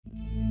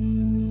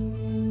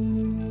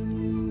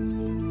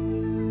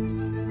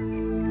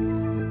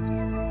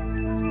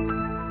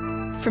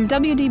From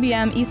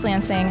WDBM East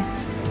Lansing,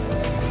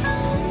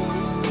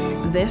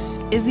 this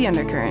is The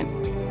Undercurrent,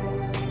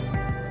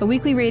 a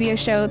weekly radio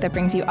show that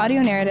brings you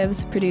audio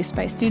narratives produced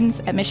by students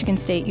at Michigan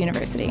State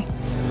University.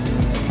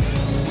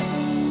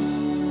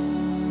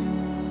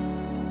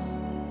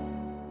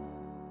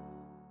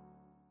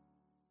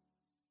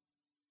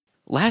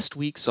 Last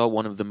week saw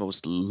one of the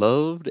most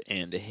loved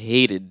and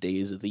hated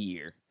days of the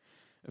year.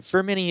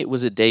 For many, it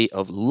was a day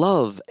of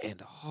love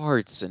and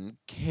hearts and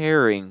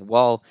caring,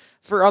 while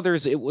for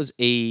others, it was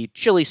a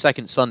chilly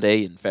second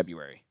Sunday in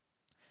February.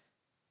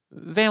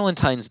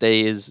 Valentine's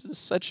Day is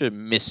such a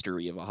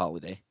mystery of a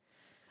holiday.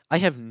 I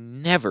have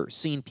never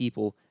seen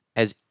people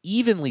as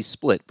evenly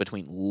split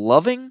between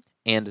loving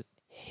and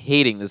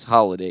hating this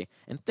holiday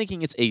and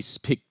thinking it's a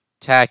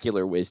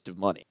spectacular waste of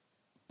money.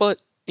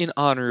 But in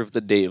honor of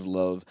the Day of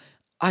Love,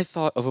 I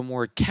thought of a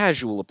more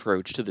casual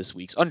approach to this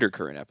week's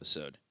Undercurrent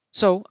episode.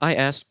 So I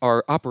asked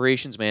our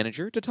operations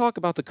manager to talk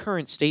about the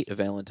current state of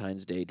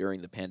Valentine's Day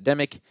during the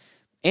pandemic,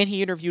 and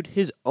he interviewed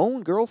his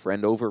own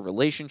girlfriend over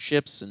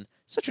relationships and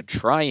such a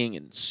trying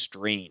and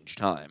strange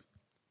time.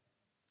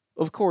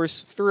 Of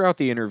course, throughout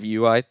the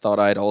interview, I thought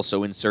I'd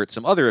also insert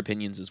some other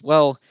opinions as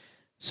well,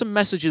 some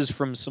messages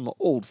from some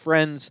old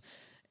friends,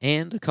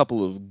 and a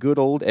couple of good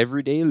old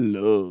everyday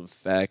love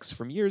facts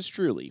from yours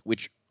truly,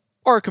 which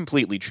are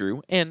completely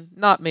true and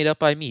not made up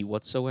by me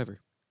whatsoever.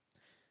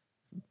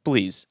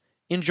 Please,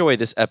 enjoy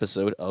this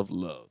episode of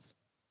Love,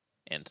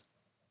 and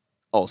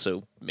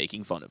also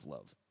making fun of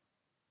love.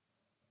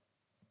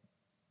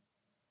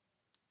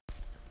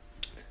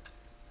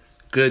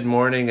 Good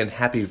morning and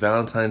happy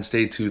Valentine's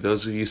Day to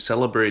those of you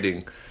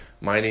celebrating.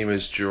 My name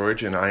is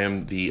George and I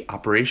am the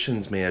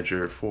operations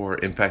manager for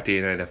Impact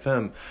 89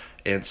 FM.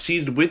 And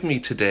seated with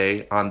me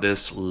today on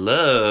this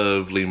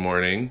lovely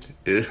morning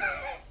is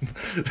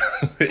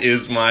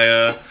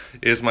my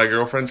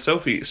girlfriend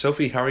Sophie.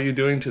 Sophie, how are you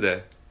doing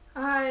today?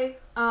 Hi.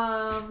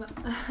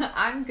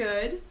 I'm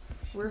good.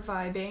 We're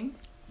vibing.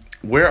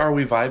 Where are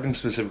we vibing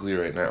specifically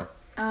right now?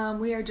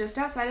 We are just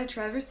outside of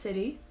Traverse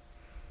City,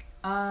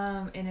 in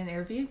an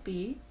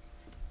Airbnb,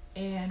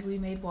 and we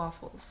made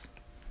waffles.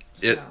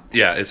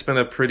 It's been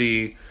a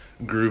pretty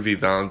groovy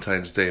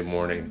Valentine's Day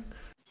morning.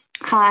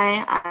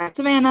 Hi, I'm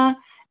Savannah,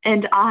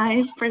 and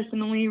I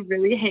personally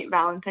really hate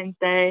Valentine's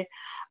Day.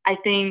 I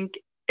think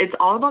it's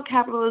all about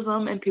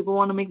capitalism and people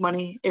want to make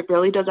money. It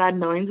really does add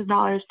millions of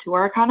dollars to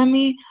our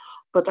economy,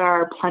 but there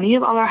are plenty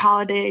of other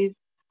holidays.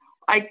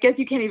 I guess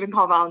you can't even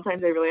call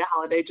Valentine's Day really a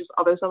holiday, just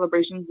other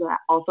celebrations that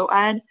also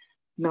add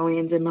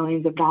millions and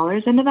millions of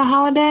dollars into the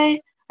holiday.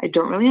 I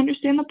don't really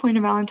understand the point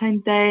of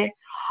Valentine's Day.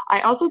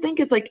 I also think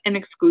it's like an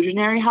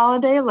exclusionary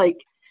holiday, like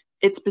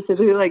it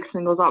specifically like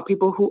singles out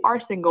people who are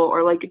single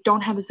or like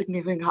don't have a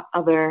significant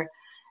other,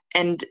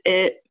 and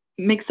it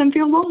makes them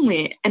feel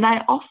lonely. And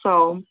I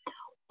also,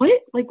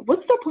 what's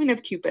the point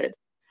of Cupid?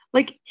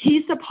 Like,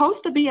 he's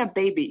supposed to be a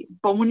baby,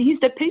 but when he's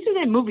depicted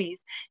in movies,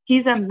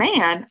 he's a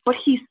man, but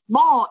he's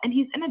small and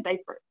he's in a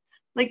diaper.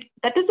 Like,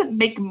 that doesn't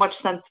make much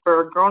sense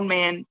for a grown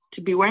man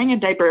to be wearing a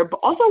diaper,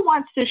 but also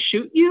wants to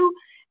shoot you.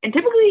 And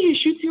typically he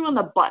shoots you in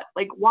the butt.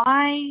 Like,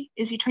 why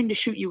is he trying to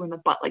shoot you in the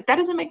butt? Like, that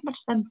doesn't make much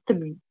sense to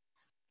me.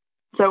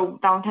 So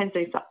Valentine's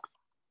Day sucks.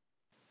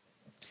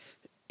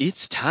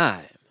 It's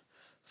time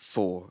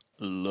for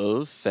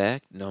love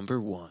fact number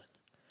 1.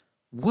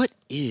 What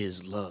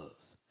is love?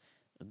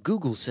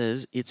 Google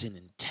says it's an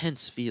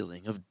intense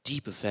feeling of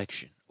deep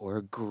affection or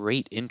a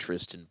great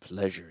interest and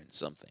pleasure in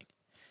something.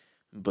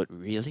 But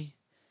really?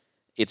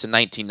 It's a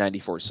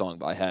 1994 song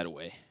by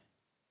Hadaway.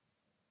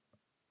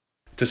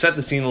 To set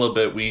the scene a little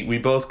bit, we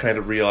both kind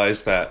of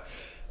realized that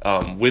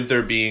with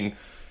there being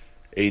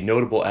a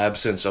notable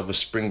absence of a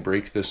spring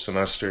break this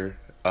semester,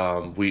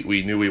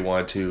 we knew we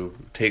wanted to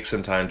take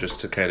some time just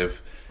to kind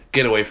of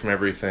get away from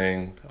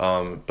everything,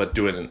 but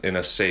do it in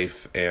a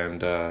safe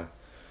and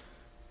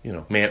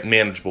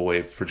manageable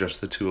way for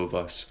just the two of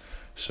us.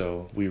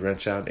 So we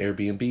rent out an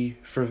Airbnb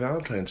for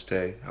Valentine's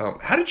Day.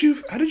 How did you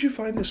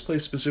find this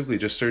place specifically?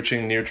 Just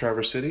searching near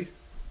Traverse City?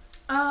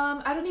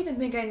 I don't even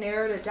think I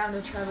narrowed it down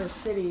to Traverse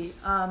City.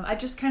 I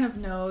just kind of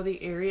know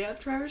the area of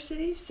Traverse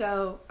City,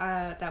 so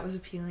that was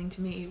appealing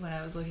to me when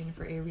I was looking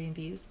for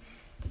Airbnbs.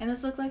 And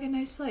this looked like a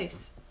nice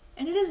place.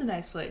 And it is a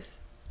nice place.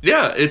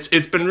 Yeah,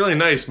 it's been really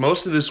nice.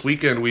 Most of this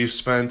weekend we've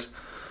spent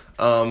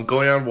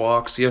going on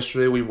walks.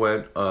 Yesterday we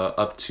went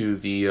up to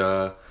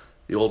the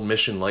old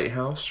Mission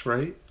Lighthouse,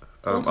 right?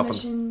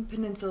 Mission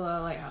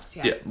Peninsula Lighthouse,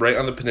 yeah. Yeah, right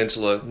on the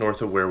peninsula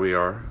north of where we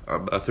are.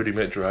 A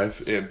 30-minute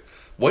drive in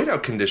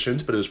whiteout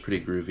conditions, but it was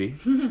pretty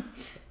groovy.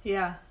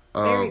 Yeah,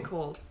 very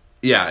cold.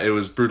 Yeah, it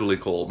was brutally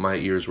cold. My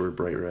ears were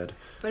bright red.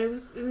 But it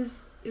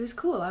was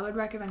cool. I would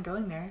recommend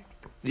going there.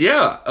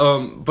 Yeah,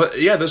 but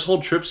yeah, this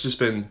whole trip's just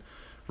been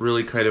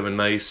really kind of a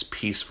nice,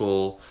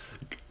 peaceful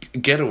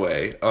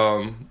getaway.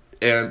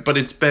 But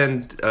it's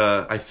been,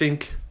 I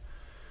think,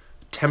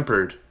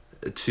 tempered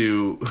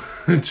to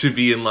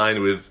be in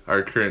line with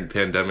our current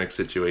pandemic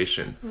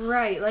situation.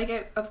 Right.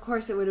 Like, of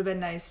course, it would have been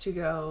nice to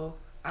go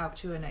out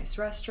to a nice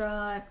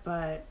restaurant,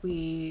 but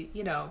we,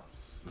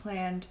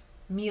 planned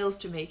meals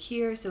to make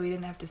here, so we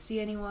didn't have to see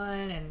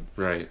anyone. And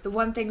Right. the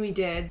one thing we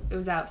did, it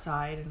was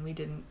outside, and we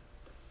didn't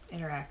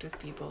interact with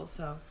people.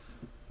 So.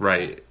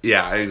 Right.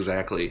 Yeah,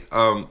 exactly.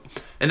 And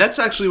that's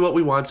actually what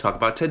we want to talk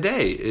about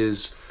today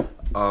is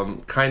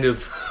kind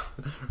of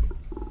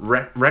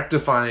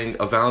rectifying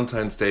a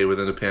Valentine's Day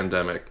within a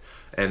pandemic,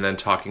 and then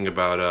talking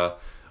about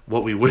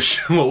what we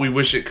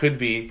wish it could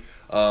be,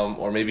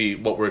 or maybe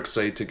what we're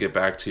excited to get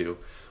back to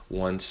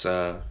once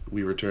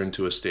we return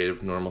to a state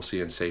of normalcy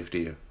and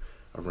safety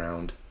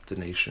around the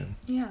nation.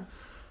 Yeah.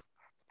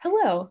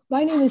 Hello,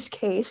 my name is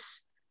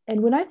Case,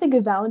 and when I think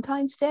of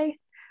Valentine's Day,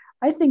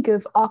 I think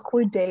of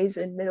awkward days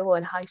in middle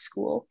and high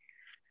school.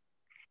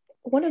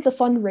 One of the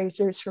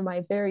fundraisers for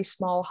my very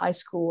small high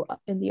school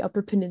in the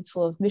Upper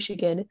Peninsula of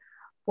Michigan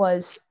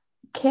was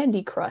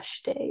Candy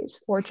Crush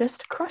Days, or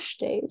just Crush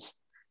Days.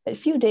 A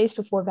few days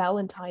before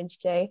Valentine's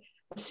Day,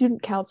 the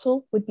student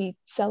council would be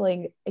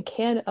selling a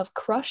can of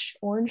Crush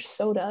orange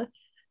soda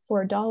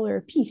for $1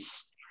 a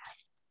piece.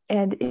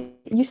 And it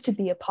used to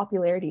be a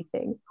popularity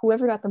thing.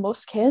 Whoever got the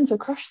most cans of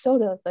Crush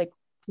soda,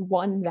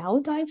 won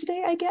Valentine's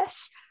Day, I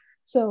guess.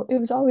 So it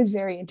was always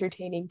very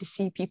entertaining to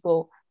see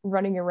people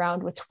running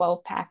around with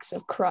 12 packs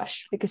of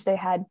Crush because they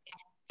had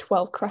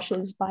 12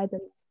 crushes by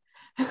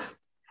them.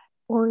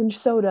 Orange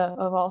soda,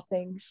 of all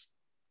things.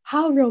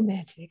 How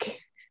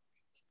romantic.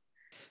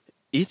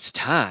 It's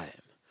time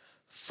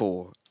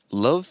for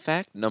love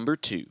fact number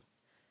 2.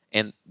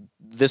 And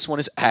this one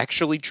is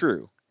actually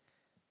true.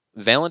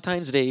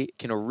 Valentine's Day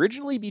can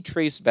originally be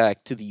traced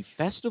back to the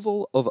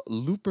festival of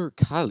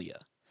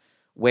Lupercalia,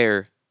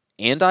 where,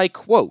 and I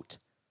quote,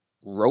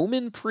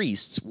 Roman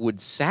priests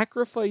would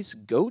sacrifice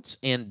goats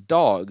and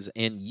dogs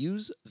and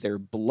use their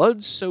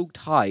blood-soaked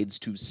hides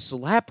to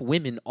slap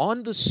women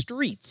on the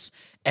streets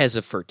as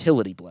a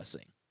fertility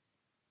blessing.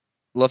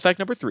 Love fact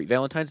number 3.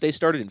 Valentine's Day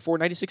started in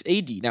 496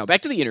 AD. Now,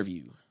 back to the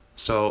interview.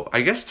 So,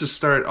 I guess to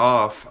start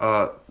off,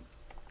 I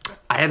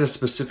had a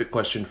specific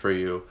question for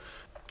you.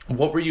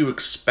 What were you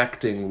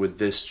expecting with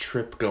this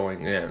trip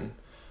going in?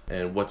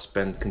 And what's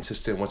been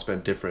consistent, what's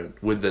been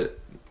different with the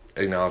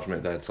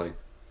acknowledgement that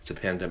it's a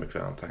pandemic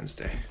Valentine's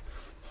Day?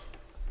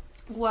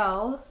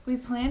 Well, we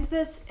planned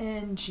this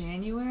in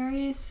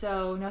January,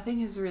 so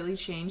nothing has really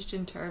changed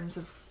in terms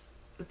of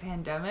the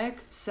pandemic.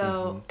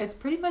 So it's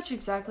pretty much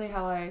exactly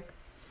how I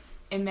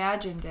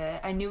imagined it.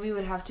 I knew we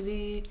would have to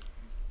be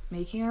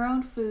making our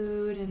own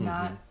food and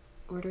not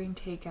ordering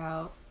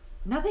takeout.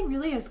 Nothing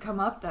really has come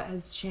up that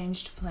has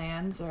changed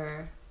plans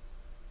or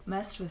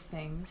messed with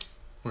things.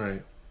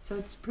 Right. So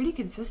it's pretty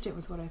consistent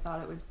with what I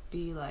thought it would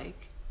be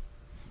like.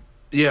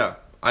 Yeah,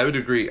 I would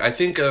agree. I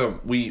think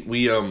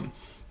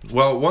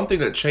well, one thing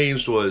that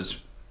changed was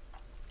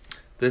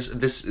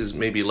this is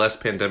maybe less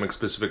pandemic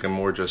specific and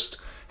more just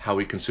how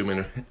we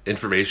consume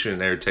information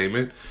and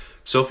entertainment.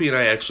 Sophie and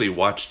I actually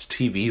watched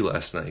TV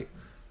last night,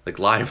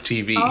 live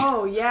TV.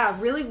 Oh yeah,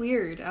 really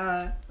weird.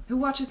 Who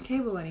watches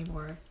cable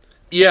anymore?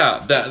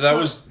 Yeah, that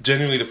was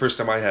genuinely the first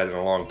time I had in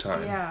a long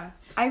time. Yeah,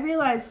 I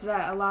realized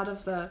that a lot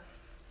of the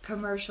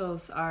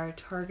commercials are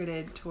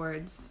targeted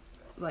towards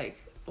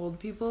old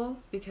people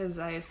because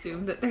I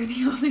assume that they're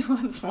the only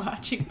ones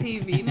watching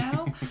TV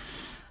now.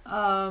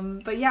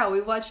 But yeah,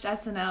 we watched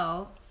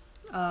SNL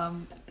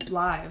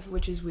live,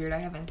 which is weird. I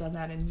haven't done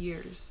that in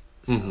years.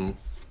 So.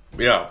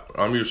 Yeah,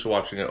 I'm used to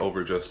watching it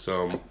over just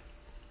Hulu.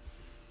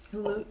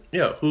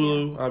 Yeah,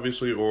 Hulu,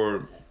 obviously,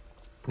 or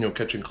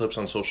catching clips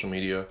on social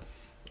media.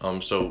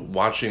 So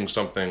watching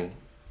something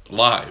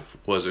live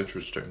was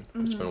interesting.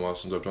 It's been a while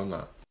since I've done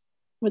that.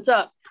 What's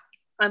up?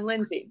 I'm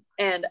Lindsay,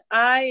 and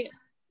I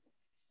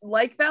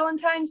like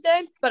Valentine's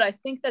Day, but I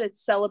think that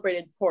it's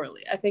celebrated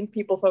poorly. I think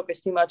people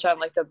focus too much on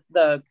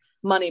the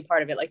money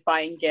part of it, like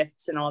buying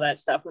gifts and all that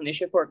stuff, when they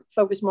should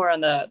focus more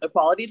on the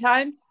quality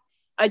time.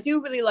 I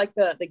do really like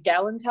the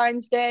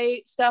Galentine's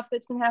Day stuff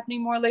that's been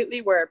happening more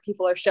lately, where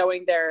people are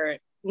showing their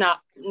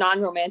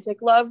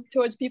non-romantic love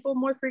towards people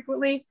more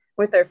frequently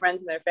with their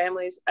friends and their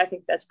families. I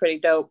think that's pretty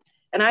dope.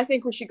 And I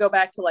think we should go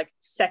back to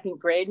second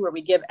grade, where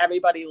we give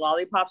everybody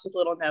lollipops with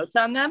little notes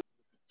on them.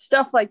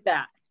 Stuff like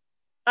that.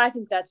 I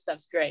think that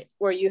stuff's great,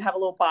 where you have a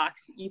little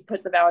box, you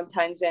put the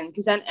Valentines in,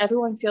 because then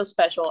everyone feels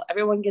special,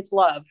 everyone gets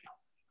love,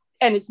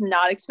 and it's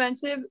not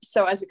expensive.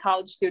 So as a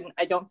college student,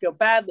 I don't feel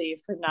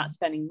badly for not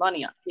spending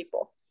money on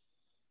people.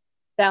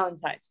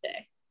 Valentine's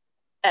Day.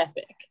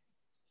 Epic.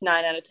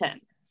 9 out of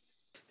 10.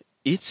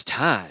 It's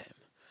time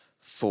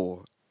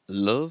for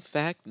love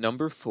fact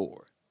number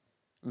 4.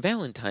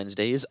 Valentine's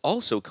Day is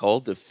also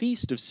called the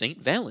Feast of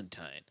St.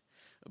 Valentine,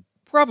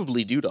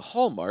 probably due to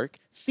Hallmark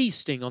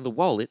feasting on the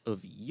wallet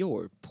of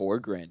your poor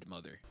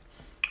grandmother.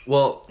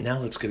 Well, now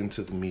let's get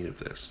into the meat of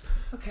this.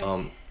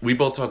 Okay. We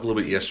both talked a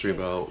little bit yesterday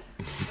about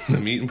the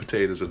meat and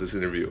potatoes of this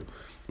interview.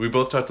 We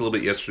both talked a little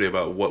bit yesterday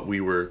about what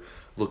we were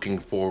looking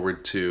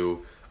forward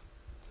to,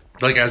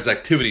 as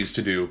activities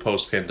to do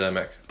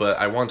post-pandemic. But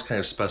I want to kind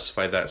of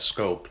specify that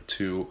scope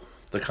to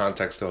the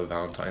context of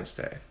Valentine's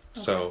Day. Okay.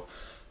 So,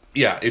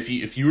 yeah, if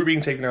you were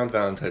being taken out on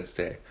Valentine's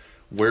Day,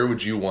 where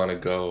would you want to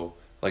go,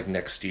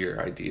 next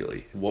year,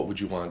 ideally? What would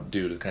you want to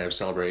do to kind of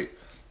celebrate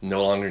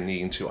no longer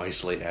needing to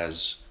isolate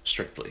as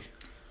strictly.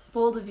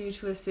 Bold of you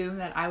to assume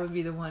that I would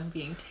be the one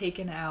being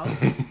taken out.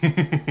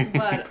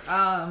 But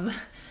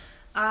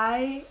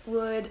I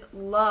would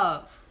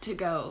love to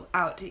go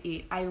out to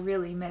eat. I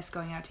really miss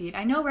going out to eat.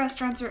 I know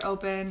restaurants are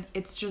open.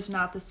 It's just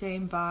not the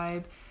same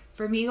vibe.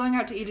 For me, going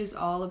out to eat is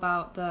all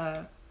about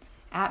the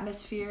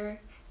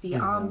atmosphere, the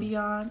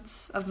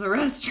ambiance of the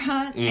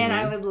restaurant. And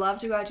I would love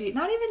to go out to eat.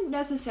 Not even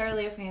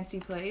necessarily a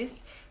fancy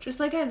place. Just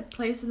like a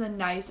place with a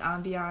nice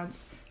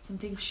ambiance.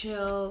 Something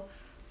chill.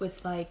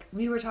 With, like,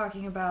 we were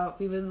talking about,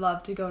 we would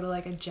love to go to,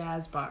 like, a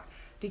jazz bar.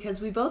 Because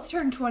we both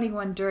turned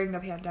 21 during the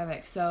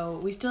pandemic,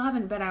 so we still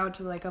haven't been out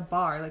to, like, a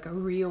bar, like a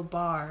real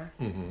bar.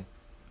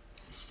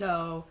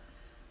 So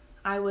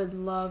I would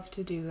love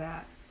to do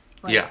that.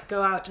 Like,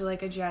 go out to,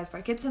 like, a jazz bar.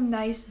 Get some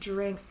nice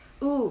drinks.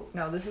 Ooh,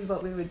 no, this is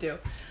what we would do.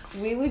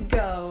 We would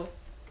go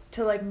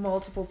to, like,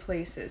 multiple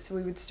places. So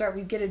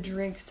we'd get a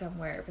drink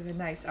somewhere with a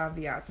nice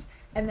ambiance.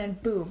 And then,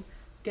 boom,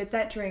 get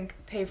that drink,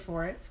 pay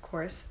for it, of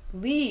course,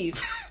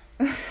 leave.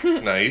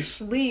 Nice.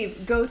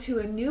 Leave, go to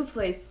a new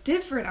place,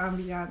 different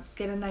ambiance,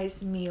 get a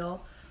nice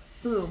meal,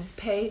 boom,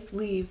 pay,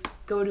 leave,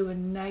 go to a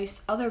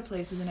nice other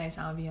place with a nice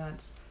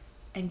ambiance,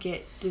 and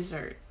get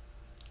dessert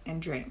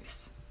and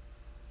drinks.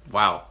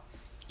 Wow.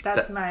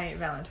 That's my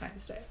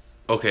Valentine's Day.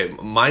 Okay,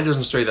 mine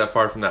doesn't stray that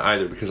far from that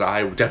either, because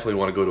I definitely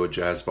want to go to a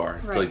jazz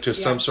bar. Right, like,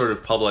 just some sort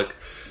of public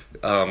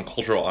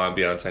cultural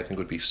ambiance I think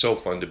would be so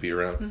fun to be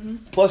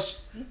around.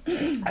 Plus,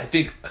 I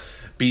think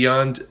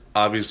beyond,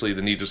 obviously,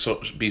 the need to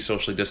be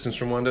socially distanced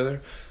from one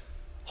another,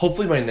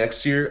 hopefully by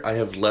next year I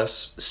have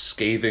less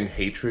scathing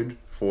hatred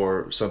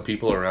for some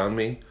people around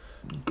me.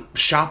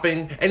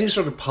 Shopping, any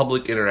sort of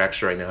public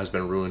interaction right now has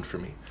been ruined for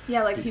me.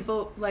 Yeah, like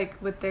people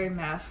like with their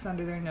masks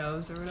under their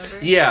nose or whatever.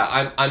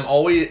 Yeah, I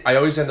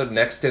always end up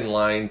next in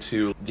line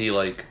to the,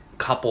 like,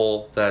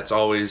 couple that's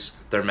always,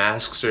 their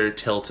masks are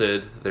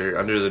tilted, they're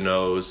under the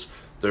nose,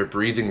 they're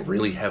breathing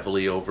really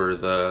heavily over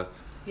the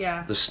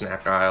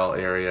snack aisle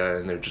area,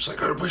 and they're just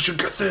like, oh, we should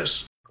get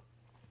this.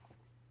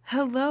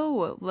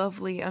 Hello,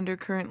 lovely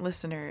Undercurrent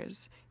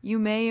listeners. You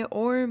may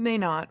or may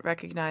not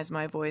recognize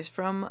my voice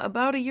from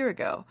about a year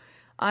ago.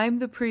 I'm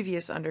the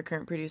previous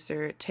Undercurrent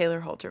producer,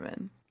 Taylor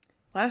Halterman.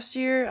 Last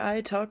year,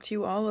 I talked to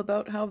you all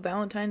about how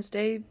Valentine's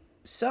Day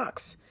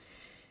sucks,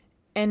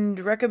 and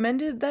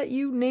recommended that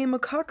you name a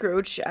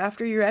cockroach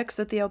after your ex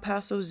at the El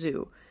Paso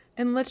Zoo.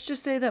 And let's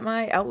just say that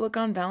my outlook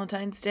on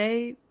Valentine's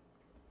Day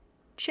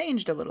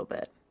changed a little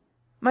bit.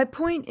 My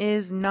point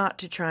is not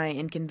to try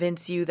and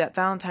convince you that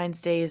Valentine's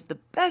Day is the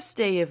best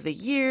day of the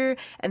year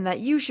and that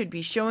you should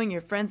be showing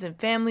your friends and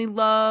family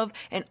love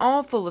and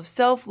all full of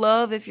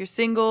self-love if you're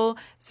single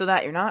so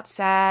that you're not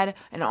sad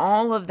and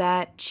all of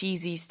that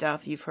cheesy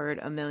stuff you've heard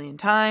a million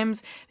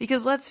times,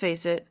 because let's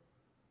face it,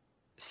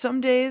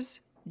 some days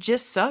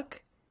just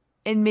suck,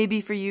 and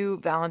maybe for you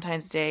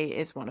Valentine's Day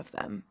is one of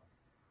them.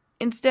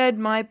 Instead,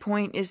 my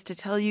point is to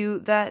tell you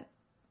that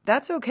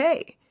that's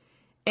okay.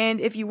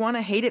 And if you want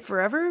to hate it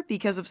forever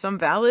because of some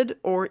valid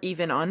or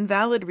even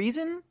invalid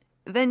reason,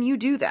 then you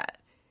do that.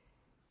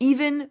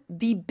 Even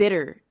be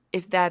bitter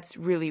if that's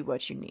really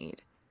what you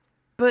need.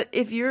 But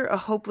if you're a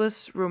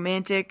hopeless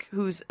romantic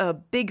who's a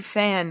big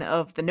fan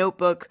of The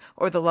Notebook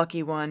or The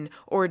Lucky One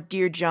or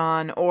Dear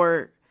John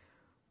or,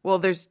 well,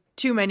 there's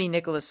too many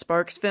Nicholas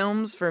Sparks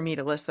films for me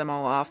to list them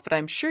all off, but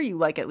I'm sure you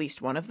like at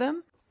least one of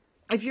them.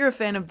 If you're a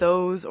fan of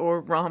those, or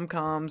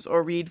rom-coms,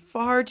 or read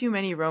far too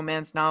many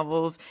romance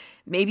novels,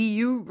 maybe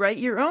you write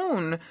your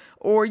own,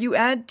 or you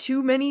add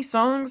too many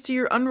songs to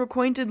your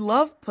unrequited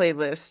love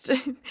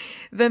playlist,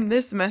 then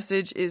this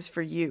message is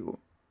for you.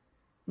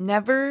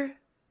 Never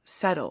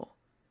settle.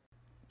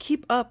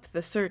 Keep up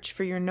the search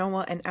for your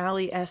Noah and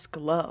Allie-esque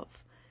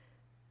love.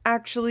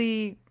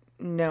 Actually,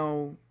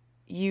 no,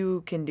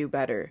 you can do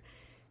better.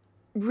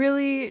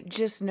 Really,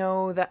 just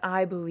know that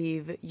I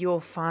believe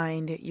you'll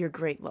find your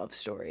great love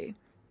story.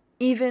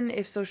 Even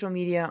if social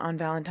media on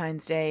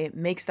Valentine's Day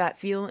makes that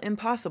feel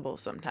impossible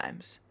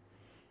sometimes.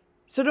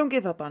 So don't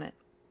give up on it.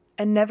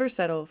 And never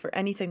settle for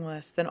anything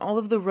less than all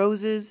of the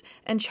roses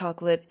and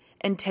chocolate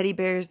and teddy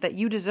bears that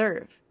you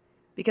deserve.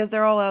 Because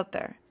they're all out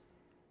there.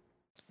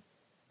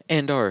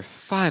 And our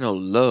final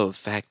love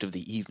fact of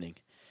the evening.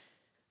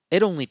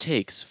 It only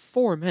takes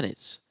 4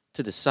 minutes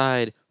to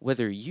decide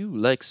whether you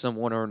like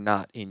someone or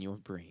not in your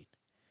brain.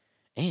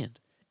 And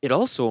it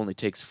also only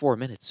takes 4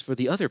 minutes for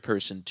the other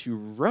person to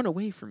run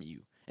away from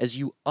you as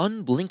you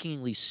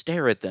unblinkingly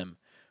stare at them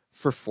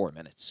for 4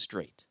 minutes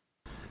straight.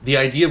 The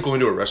idea of going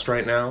to a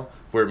restaurant now,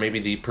 where maybe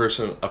the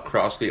person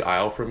across the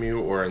aisle from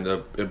you or in the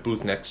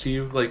booth next to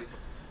you, like,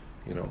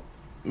 you know,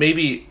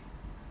 maybe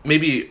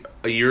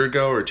a year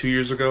ago or 2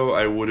 years ago,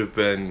 I would have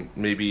been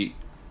maybe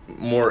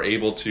more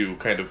able to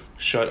kind of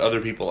shut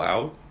other people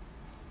out.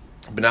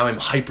 But now I'm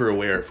hyper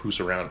aware of who's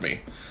around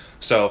me.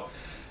 So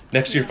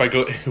next year,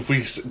 if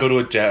we go to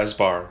a jazz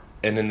bar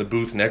and in the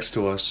booth next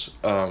to us,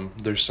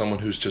 there's someone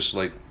who's just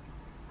like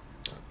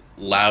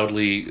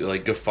loudly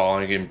like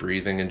guffawing and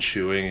breathing and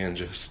chewing and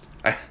just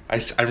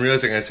I'm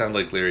realizing I sound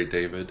like Larry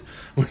David,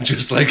 with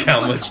just like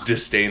how much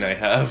disdain I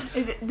have.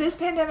 This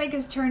pandemic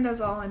has turned us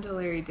all into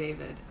Larry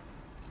David.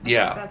 I think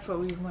that's what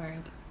we've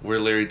learned. We're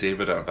Larry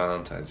David on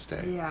Valentine's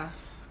Day. Yeah.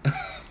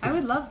 I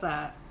would love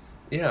that.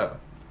 Yeah.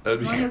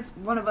 As long as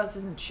one of us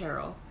isn't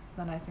Cheryl,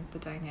 then I think the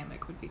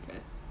dynamic would be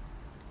good.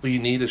 Well, you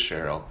need a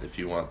Cheryl if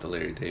you want the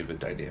Larry David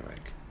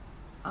dynamic.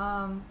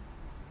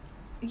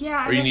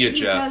 Yeah. Or you need a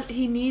Jeff.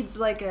 He needs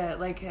like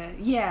a.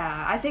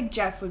 Yeah, I think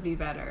Jeff would be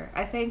better.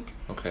 I think.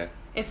 Okay.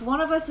 If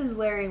one of us is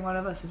Larry, one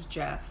of us is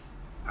Jeff.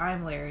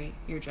 I'm Larry.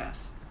 You're Jeff.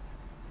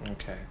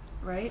 Okay.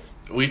 Right?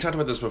 We talked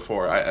about this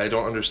before. I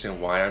don't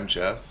understand why I'm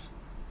Jeff.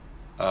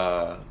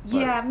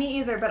 Yeah, me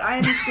either, but I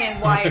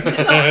understand why.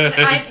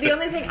 The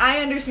only thing I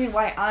understand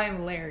why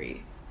I'm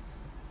Larry.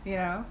 You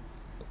know?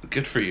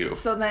 Good for you.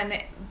 So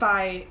then,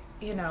 by,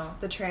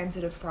 the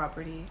transitive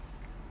property,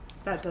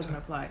 that doesn't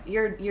apply.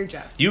 You're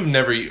Jeff. You've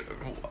never...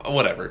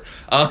 Whatever.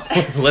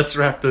 Let's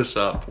wrap this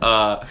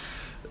up.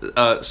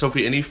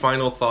 Sophie, any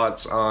final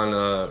thoughts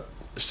on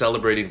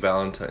celebrating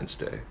Valentine's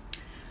Day?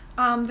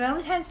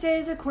 Valentine's Day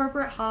is a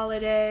corporate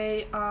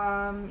holiday.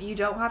 You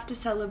don't have to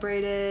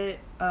celebrate it.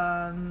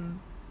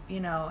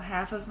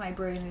 Half of my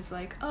brain is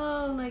like,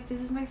 oh, like,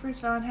 this is my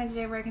first Valentine's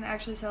Day where I can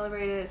actually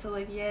celebrate it, so,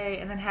 like, yay.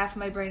 And then half of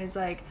my brain is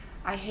like,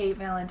 I hate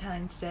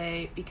Valentine's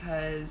Day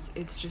because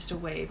it's just a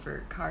way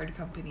for card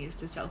companies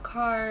to sell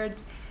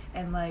cards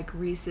and, like,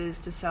 Reese's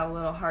to sell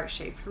little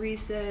heart-shaped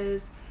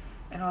Reese's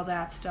and all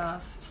that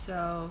stuff.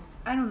 So,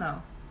 I don't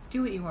know.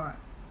 Do what you want.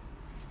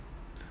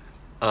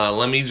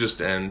 Let me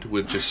just end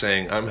with just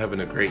saying I'm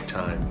having a great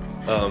time.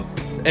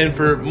 And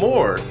for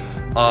more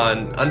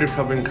on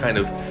uncovering kind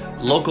of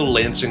local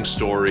Lansing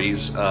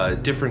stories,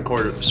 different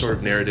sort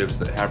of narratives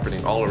that are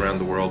happening all around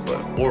the world,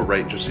 or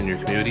right just in your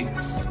community,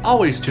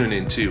 always tune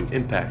in to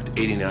Impact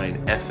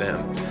 89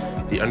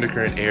 FM. The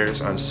Undercurrent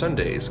airs on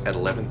Sundays at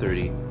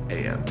 11:30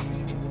 a.m.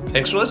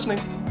 Thanks for listening.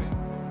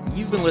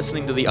 You've been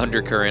listening to The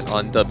Undercurrent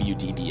on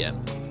WDBM.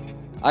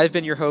 I've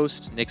been your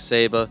host, Nick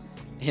Saba,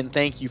 and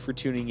thank you for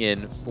tuning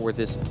in for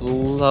this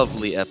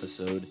lovely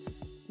episode.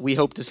 We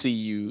hope to see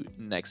you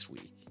next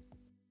week.